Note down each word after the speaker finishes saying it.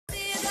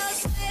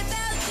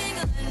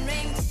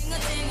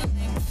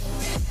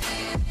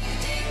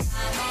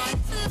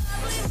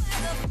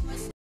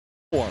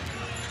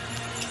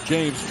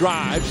James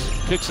drives,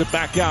 kicks it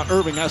back out.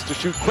 Irving has to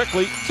shoot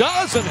quickly.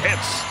 Does and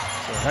hits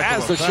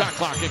as the shot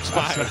clock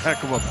expires. That's a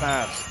heck of a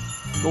pass.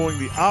 Going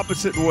the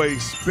opposite way,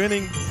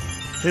 spinning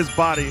his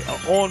body, an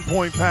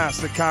on-point pass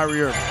to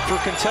Kyrie Irving. For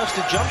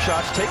contested jump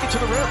shots, take it to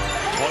the rim.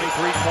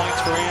 23 points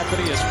for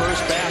Anthony, his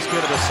first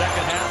basket of the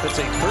second half. It's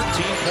a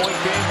 13-point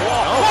game.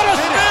 Wall. Oh, what a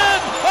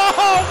spin!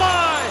 Oh,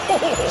 my!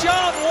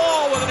 John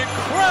Wall with an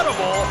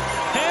incredible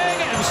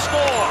hang and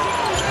score.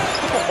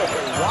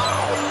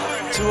 Wow.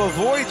 To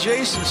avoid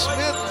Jason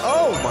Smith,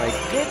 oh my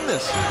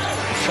goodness.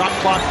 Shot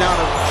clock down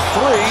to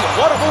 3.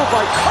 What a move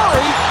by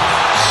Curry.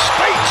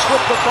 Spates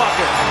with the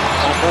bucket.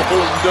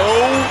 Oh, no,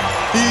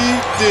 he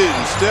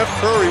didn't. Steph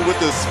Curry with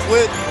the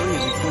split.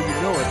 Before you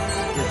know it,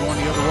 you're going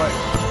the other way.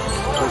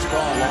 First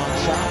ball, long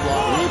shot,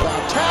 long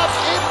rebound.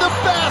 Tapped in the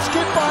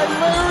basket by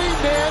Larry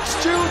Nance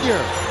Jr.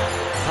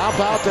 How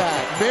about that?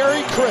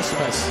 Merry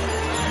Christmas.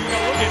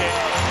 Look at it.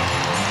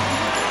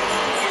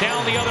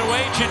 Down the other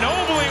way,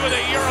 Ginobili with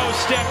a Euro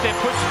step that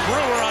puts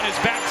Brewer on his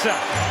backside.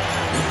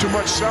 Too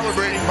much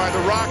celebrating by the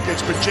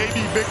Rockets, but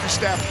J.B.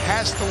 Bickerstaff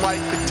has to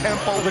like the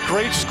tempo. The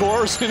great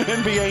scores in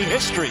NBA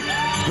history.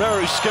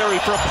 Very scary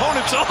for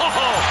opponents. Oh,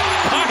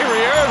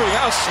 Kyrie Irving,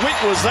 how sweet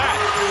was that?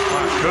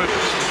 My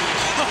goodness.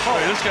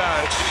 This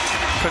guy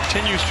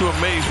continues to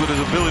amaze with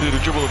his ability to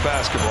dribble the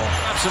basketball.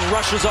 Thompson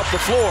rushes up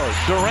the floor.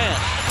 Durant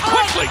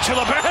quickly to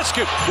the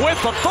basket with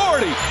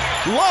authority.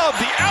 Love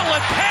the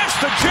outlet pass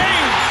to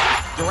James.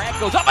 Durant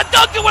goes up and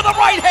dunks it with the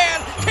right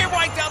hand. Came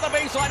right down the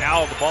baseline.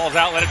 Now the ball's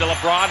outletted to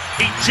LeBron.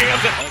 He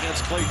jams it.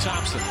 Against Klay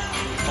Thompson.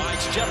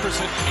 Finds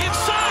Jefferson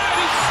inside.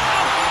 He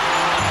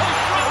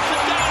throws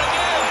it down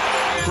again.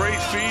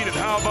 Great feed, and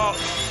how about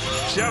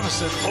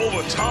Jefferson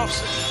over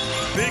Thompson?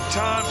 Big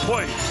time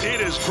play. It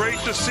is great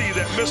to see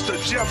that Mr.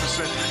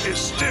 Jefferson is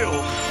still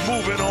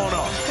moving on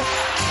up.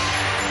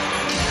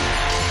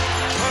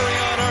 Curry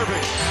on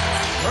Irving.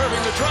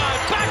 Irving the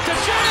drive. Back to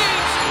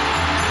James.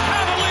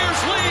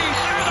 Cavaliers lead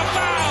and a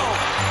foul.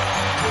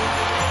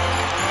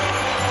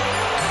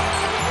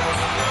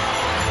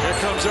 Here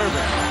comes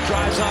Irving.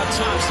 Drives on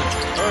Thompson.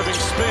 Irving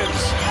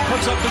spins.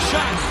 Puts up the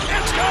shot.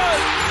 It's good.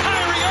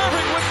 Kyrie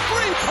Irving with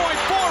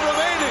 3.4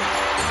 remaining.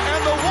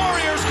 And the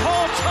Warriors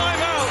call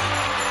timeout.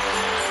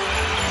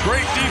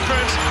 Great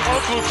defense.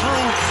 Uncle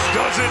Drew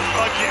does it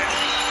again.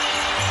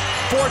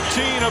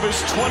 14 of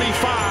his 25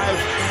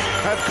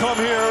 have come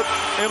here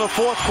in the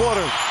fourth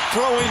quarter,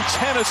 throwing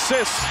 10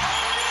 assists.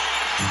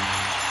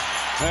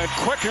 And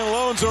Quicken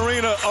Loans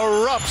Arena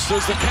erupts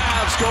as the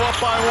Cavs go up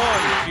by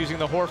 1. Using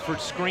the Horford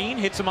screen,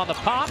 hits him on the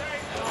pop.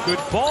 Good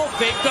ball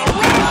fake, the rifle,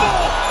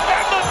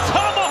 and the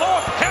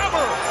tomahawk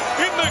hammer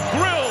in the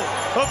grill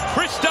of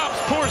Kristaps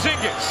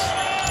Porzingis.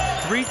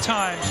 3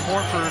 times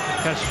Horford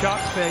has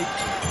shot fake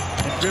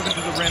and driven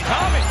to the rim.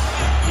 Thomas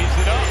gives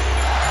it up,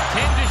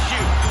 10 to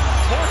shoot.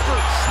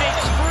 Horford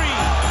snakes free.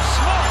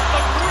 Smart,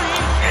 the three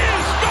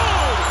is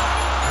good.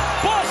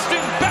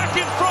 Boston back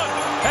in front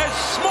as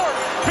Smart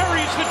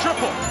buries the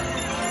triple.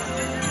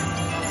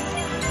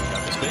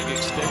 Got this big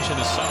extension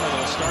this summer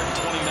that'll start in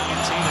 2019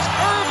 is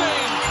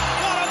Irving.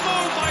 What a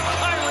move by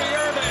Kyrie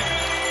Irving.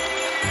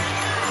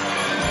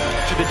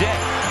 To the deck.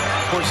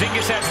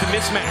 Porzingis has the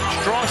mismatch,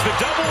 draws the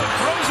double and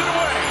throws it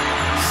away.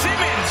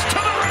 Simmons to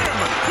the rim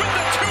with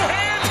the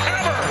two-hand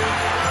hammer.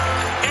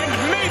 And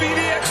maybe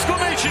the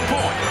exclamation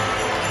point.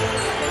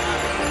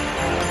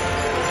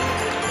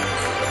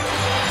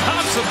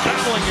 Thompson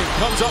battling and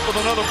comes up with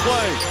another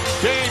play.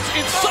 James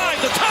inside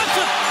the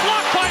Thompson,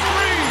 blocked by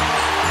Green.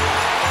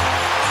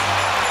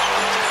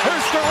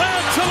 Here's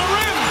Durant to the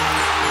rim.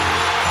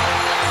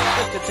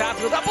 The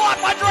Thompson with a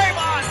block by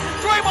Draymond.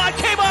 Draymond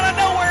came out of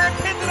nowhere and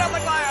pinned it on the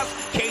glass.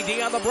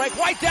 KD on the break,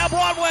 right down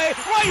Broadway,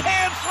 right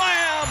hand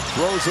slam.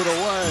 Throws it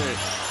away.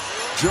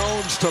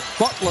 Jones to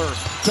Butler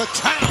to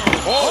Town.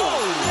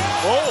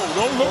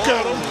 Don't look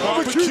at him.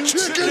 Barbecue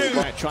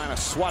chicken. Trying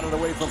to swat it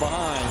away from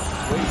behind.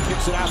 Wade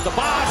kicks it out to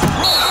Bosh.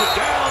 Throws it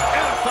down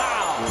and a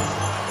foul.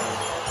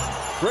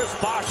 Chris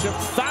Bosh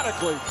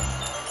emphatically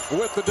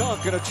with the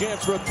dunk and a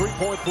chance for a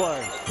three-point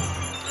play.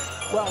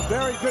 Well,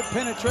 very good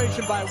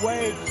penetration by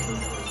Wade.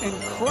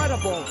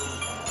 Incredible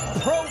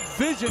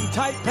pro-vision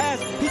type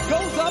pass. He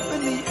goes up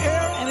in the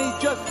air and he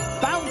just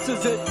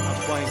bounces it.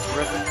 Playing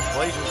terrific.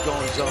 Blazers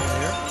going zone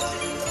here.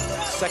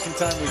 Second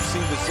time we've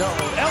seen the zone.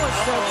 Ellis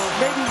said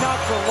maybe not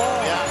for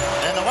long.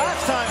 Yeah, and the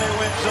last time they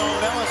went zone,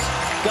 Ellis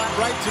got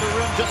right to the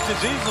rim just as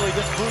easily,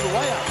 just blew the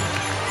layup.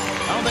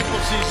 I don't think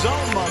we'll see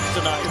zone much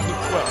tonight.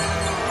 Well,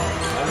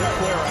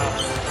 Clear out.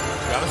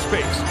 Got a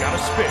space, got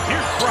a spin.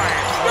 Here's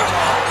Bryant.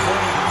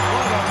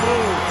 what a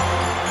move.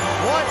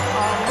 What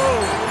a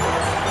move.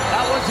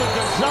 That was a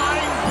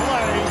design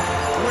play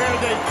where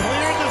they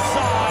cleared the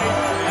side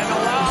and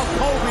allowed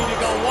Kobe to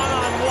go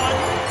one-on-one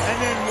and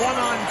then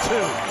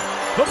one-on-two.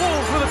 The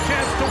Bulls with a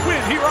chance to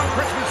win here on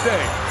Christmas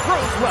Day.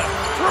 Rose left,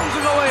 throws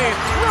in the lane.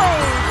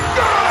 Rose,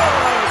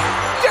 good!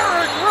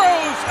 Derrick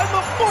Rose and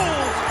the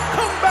Bulls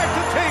come back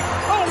to take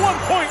a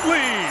 1-point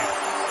lead.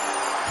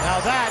 Now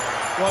Now that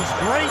was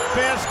great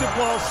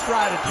basketball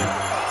strategy.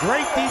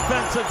 Great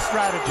defensive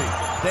strategy.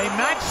 They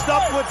matched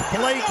up with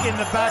Blake in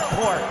the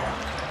backcourt.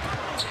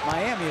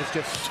 Miami is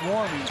just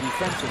swarming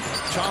defensively.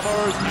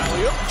 Chalmers,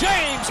 alley-oop.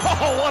 James,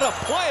 oh, what a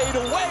play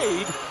to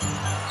Wade.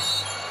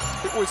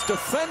 It was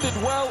defended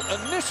well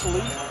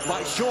initially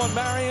by Shawn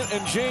Marion,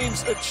 and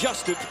James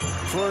adjusted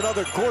for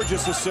another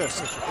gorgeous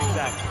assist.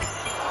 Exactly.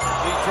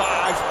 He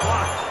drives,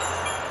 blocked.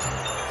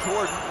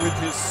 Jordan with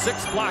his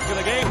 6th block of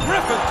the game.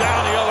 Griffin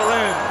down the other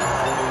end.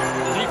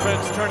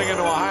 Defense turning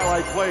into a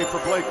highlight play for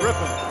Blake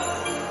Griffin.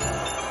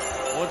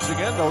 Once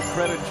again, no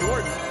credit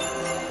Jordan.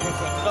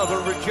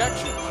 Another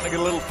rejection. Trying to get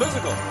a little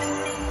physical.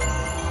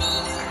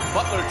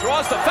 Butler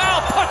draws the foul,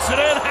 puts it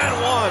in, and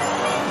one.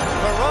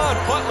 Caron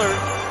Butler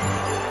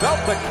felt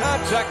the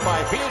contact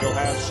by Beal. He'll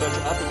have such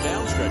up and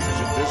down stretches,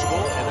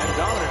 invisible and then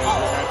dominant, as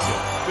you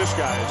mentioned. This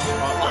guy is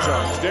off the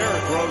charts.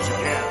 Darren throws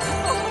again.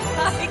 Oh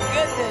my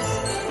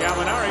goodness.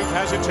 Gallinari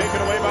has it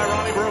taken away by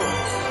Ronnie Brewer.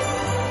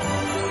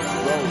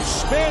 Rose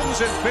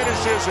spins and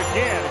finishes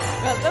again.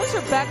 Now, those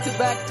are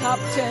back-to-back top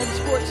 10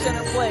 Sports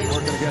Center plays.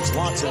 Working against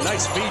Watson.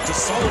 Nice feed to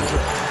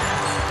Sullinger.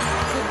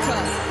 Good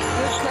cut.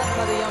 Good cut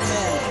by the young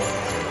man.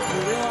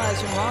 You realize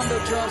when Rondo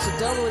draws a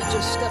double, he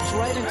just steps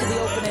right into the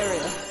open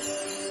area.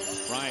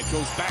 Bryant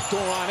goes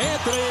backdoor on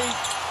Anthony.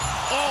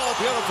 Oh,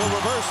 beautiful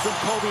reverse from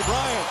Kobe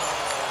Bryant.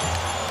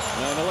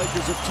 And the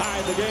Lakers have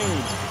tied the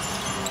game.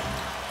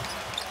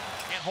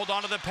 Hold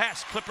on to the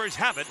pass. Clippers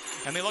have it,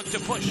 and they look to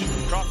push.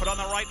 Crawford on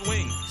the right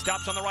wing.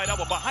 Stops on the right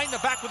elbow. Behind the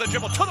back with a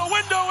dribble. To the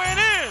window and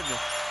in!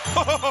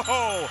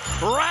 Oh,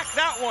 rack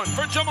that one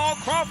for Jamal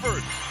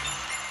Crawford.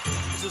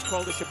 This is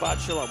called the Shabbat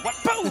Shalom. What?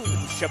 Boom!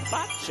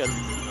 Shabbat Shalom.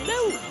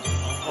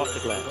 Off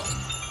the glass.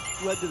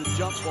 Led to the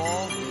jump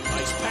ball.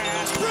 Nice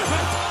pass.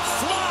 Griffin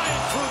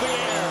flying through the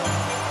air.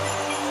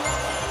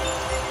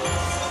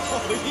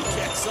 Oh, he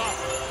gets up.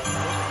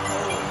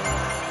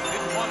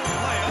 Didn't want to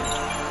play it.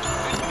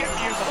 Didn't get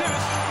the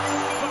assist.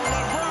 But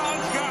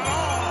LeBron's got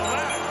all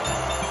that.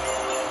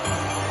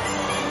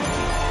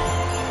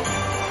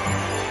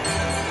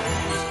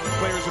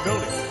 Players'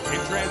 ability.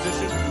 In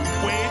transition.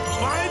 Wade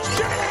finds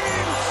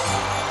James!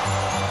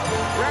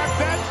 Grab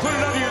that, put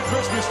it under your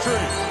Christmas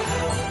tree.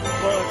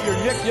 Well, if you're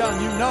Nick Young,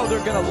 you know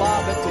they're going to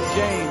lob it to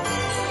James.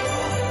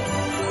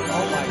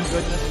 Oh, my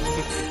goodness.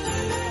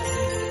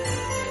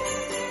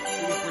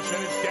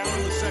 Percentage down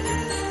in the second.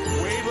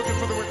 Wade looking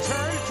for the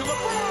return to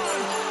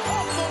LeBron.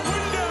 Off the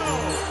window.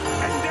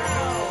 And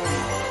down.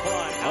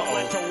 LeBron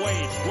outlet to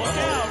Wade. Look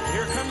out.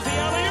 Here comes the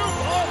alley-oop.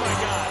 Oh, my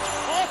gosh.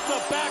 Off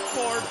the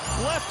backboard.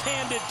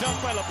 Left-handed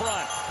dunk by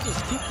LeBron.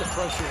 Just keep the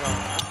pressure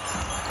on.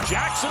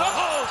 Jackson,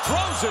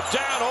 throws it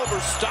down over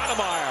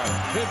Stoudemire.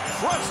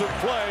 Impressive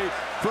play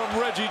from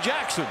Reggie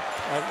Jackson.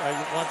 I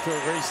want to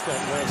erase that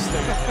last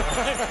statement.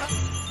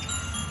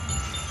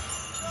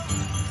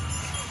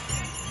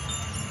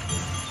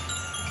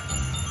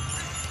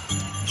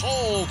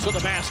 Hole to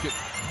the basket.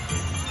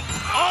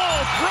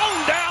 Oh,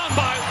 thrown down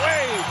by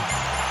Wade.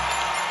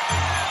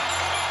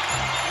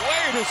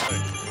 Wade is...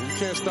 You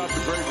can't stop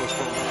the greatness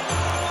from him.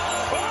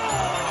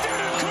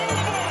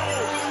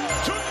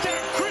 Took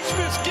that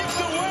Christmas gift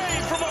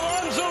away from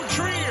Alonzo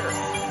Trier.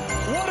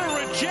 What a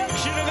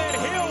rejection, and then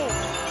Hill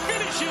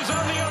finishes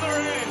on the other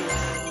end.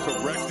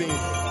 Correcting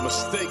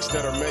mistakes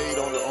that are made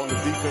on the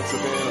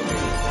defensive end. I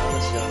mean,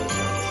 Giannis.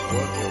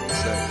 What can we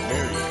say?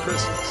 Merry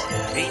Christmas.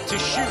 8 to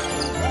shoot.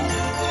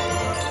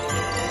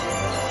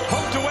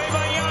 Poked away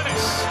by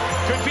Giannis.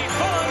 Could be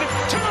fun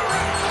to the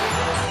rack.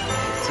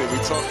 See,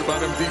 we talked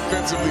about him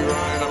defensively,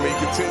 Ryan. I mean, he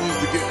continues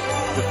to get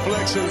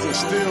deflections and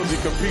steals. He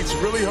competes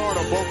really hard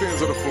on both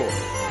ends of the floor.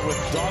 With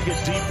dogged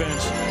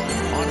defense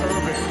on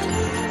Irving.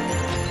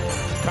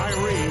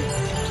 Kyrie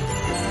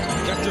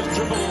kept his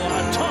dribble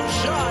alive. Tough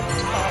shot.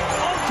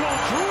 Uncle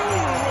Drew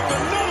with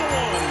another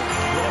one.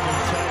 Let me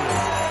tell you,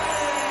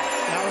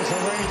 that was a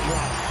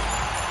raindrop.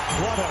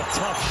 What a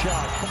tough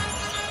shot.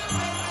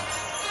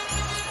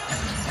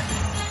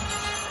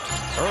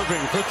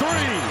 Irving for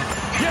three.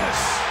 Yes.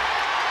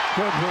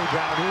 Good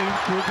rebound.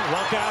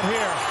 Look out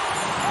here.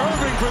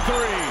 Irving for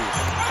three.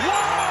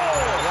 Wow.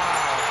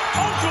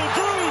 Uncle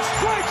Drew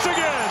strikes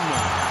again.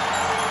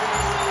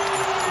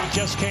 He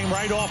just came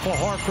right off a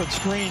Horford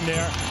screen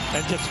there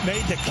and just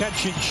made the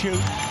catch and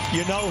shoot.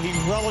 You know, he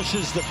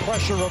relishes the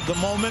pressure of the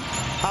moment.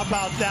 How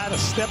about that? A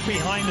step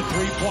behind the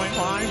three-point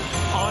line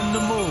on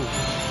the move.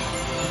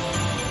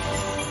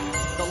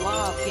 The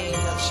lob game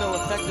that's so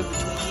effective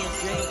between he and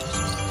James.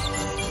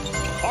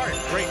 Hart,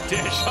 great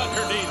dish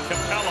underneath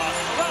Capella.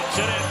 Drops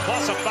it in,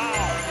 plus a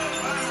foul.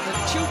 The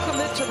two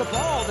commit to the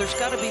ball. There's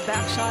got to be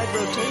backside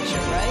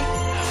rotation, right?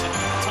 That's in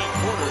tight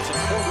quarters, and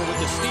Porter with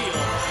the steal.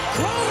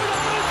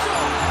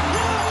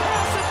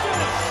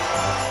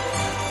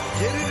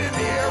 Get it in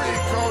the area,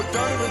 Cole.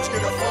 Donovan's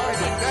going to find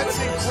it. That's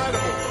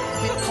incredible.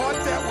 He caught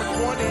that with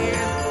one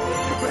hand.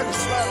 You better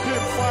slap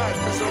him 5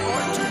 because there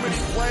aren't too many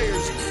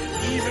players,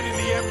 even in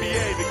the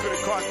NBA, that could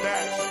have caught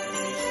that.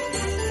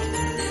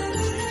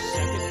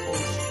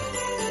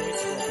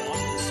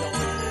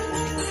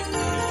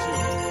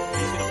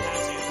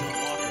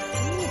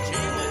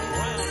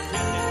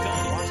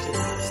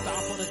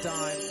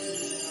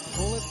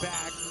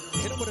 back.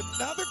 Hit him with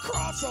another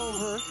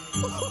crossover.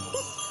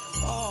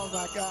 Oh,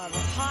 my God.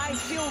 High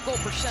field goal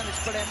percentage,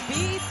 but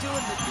Embiid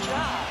doing the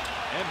job.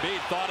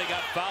 Embiid thought he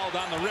got fouled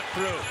on the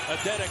rip-through.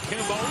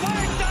 Adetokounmpo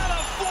laid on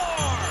the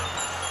floor.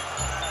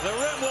 The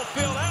rim will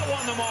feel that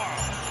one tomorrow.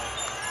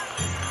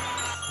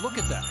 Look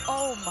at that.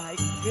 Oh, my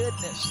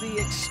goodness. The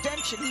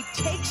extension. He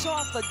takes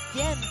off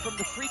again from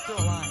the free throw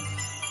line.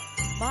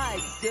 My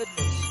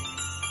goodness.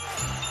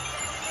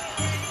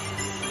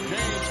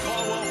 James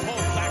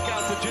Caldwell-Pope back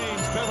out to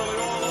James Beverly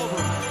all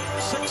over.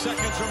 6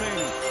 seconds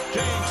remaining.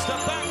 James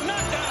step back,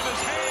 knocked out of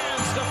his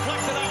hands,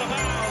 deflected out of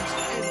bounds.